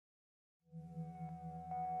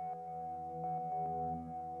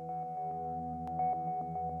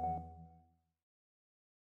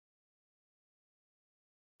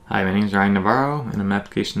Hi, my name is Ryan Navarro, and I'm an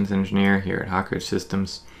applications engineer here at Hawkridge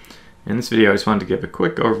Systems. In this video, I just wanted to give a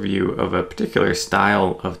quick overview of a particular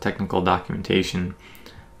style of technical documentation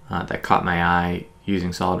that caught my eye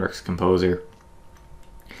using SOLIDWORKS Composer.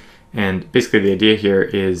 And basically the idea here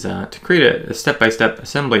is to create a step-by-step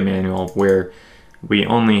assembly manual where we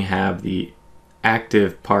only have the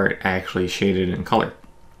active part actually shaded in color.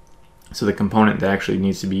 So the component that actually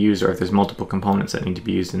needs to be used, or if there's multiple components that need to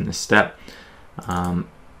be used in this step,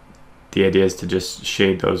 the idea is to just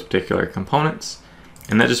shade those particular components,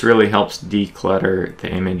 and that just really helps declutter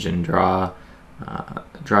the image and draw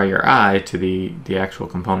your eye to the actual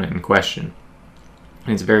component in question.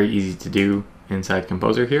 And it's very easy to do inside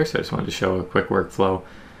Composer here, so I just wanted to show a quick workflow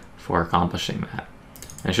for accomplishing that.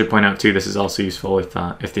 And I should point out too, this is also useful if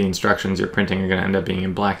the instructions you're printing are going to end up being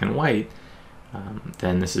in black and white.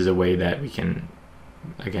 Then this is a way that we can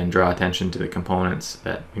again draw attention to the components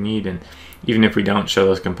that we need, and even if we don't show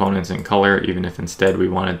those components in color, even if instead we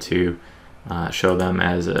wanted to show them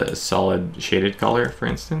as a solid shaded color, for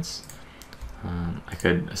instance, I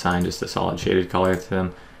could assign just a solid shaded color to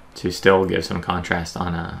them to still give some contrast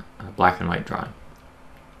on a black and white drawing.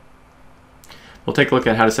 We'll take a look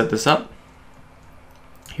at how to set this up.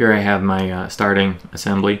 Here I have my starting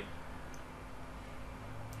assembly.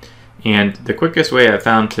 And the quickest way I've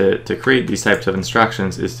found to create these types of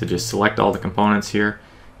instructions is to just select all the components here,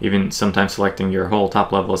 even sometimes selecting your whole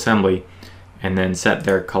top level assembly, and then set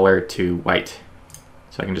their color to white.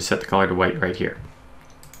 So I can just set the color to white right here.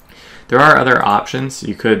 There are other options.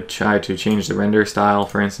 You could try to change the render style.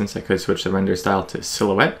 For instance, I could switch the render style to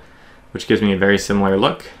silhouette, which gives me a very similar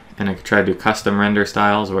look, and I could try to do custom render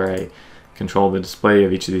styles where I control the display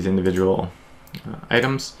of each of these individual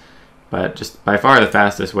items. But just by far the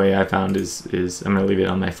fastest way I found is I'm going to leave it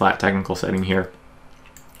on my flat technical setting here,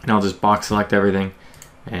 and I'll just box select everything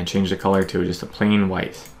and change the color to just a plain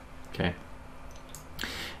white. Okay.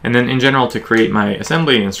 And then in general, to create my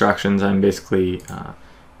assembly instructions, I'm basically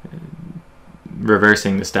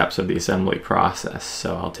reversing the steps of the assembly process.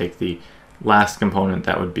 So I'll take the last component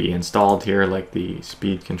that would be installed here, like the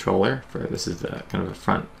speed controller. For this is the kind of a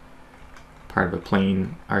front part of a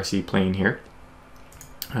plane, RC plane here.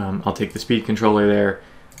 I'll take the speed controller there,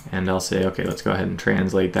 and I'll say, okay, let's go ahead and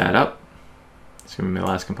translate that up. It's going to be my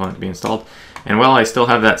last component to be installed. And while I still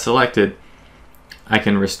have that selected, I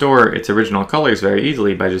can restore its original colors very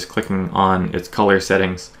easily by just clicking on its color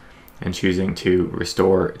settings and choosing to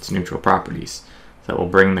restore its neutral properties. So that will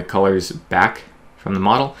bring the colors back from the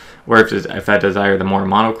model. Or if I desire the more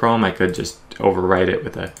monochrome, I could just overwrite it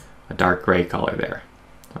with a dark gray color there.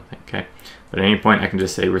 Okay. But at any point I can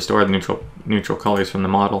just say restore the neutral colors from the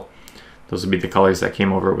model. Those would be the colors that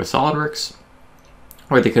came over with SOLIDWORKS,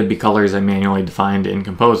 or they could be colors I manually defined in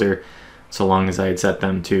Composer so long as I had set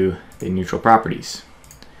them to the neutral properties.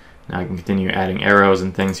 Now I can continue adding arrows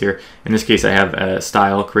and things here. In this case I have a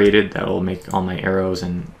style created that will make all my arrows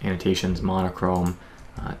and annotations monochrome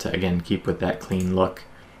to again keep with that clean look,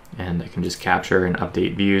 and I can just capture and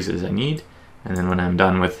update views as I need, and then when I'm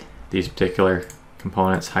done with these particular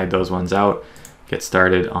components, hide those ones out, get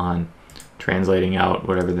started on translating out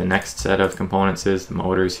whatever the next set of components is, the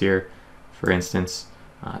motors here for instance,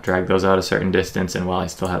 drag those out a certain distance, and while I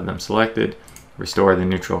still have them selected, restore the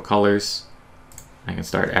neutral colors. I can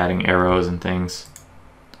start adding arrows and things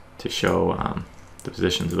to show the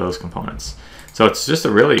positions of those components. So it's just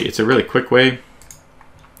a really quick way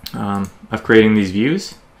of creating these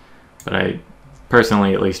views, but I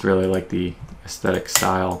personally at least really like the aesthetic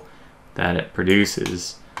style that it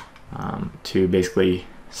produces, to basically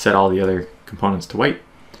set all the other components to white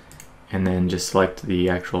and then just select the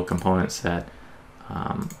actual components that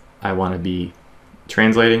I want to be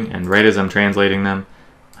translating, and right as I'm translating them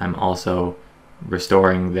I'm also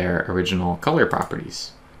restoring their original color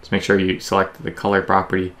properties. Just make sure you select the color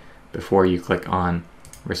property before you click on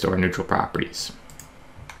restore neutral properties.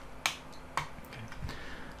 Okay.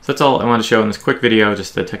 So that's all I want to show in this quick video,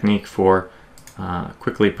 just the technique for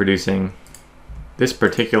quickly producing this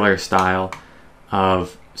particular style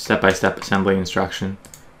of step-by-step assembly instruction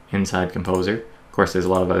inside Composer. Of course, there's a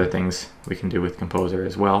lot of other things we can do with Composer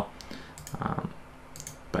as well,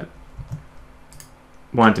 but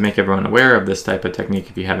wanted to make everyone aware of this type of technique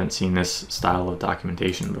if you haven't seen this style of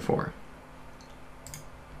documentation before.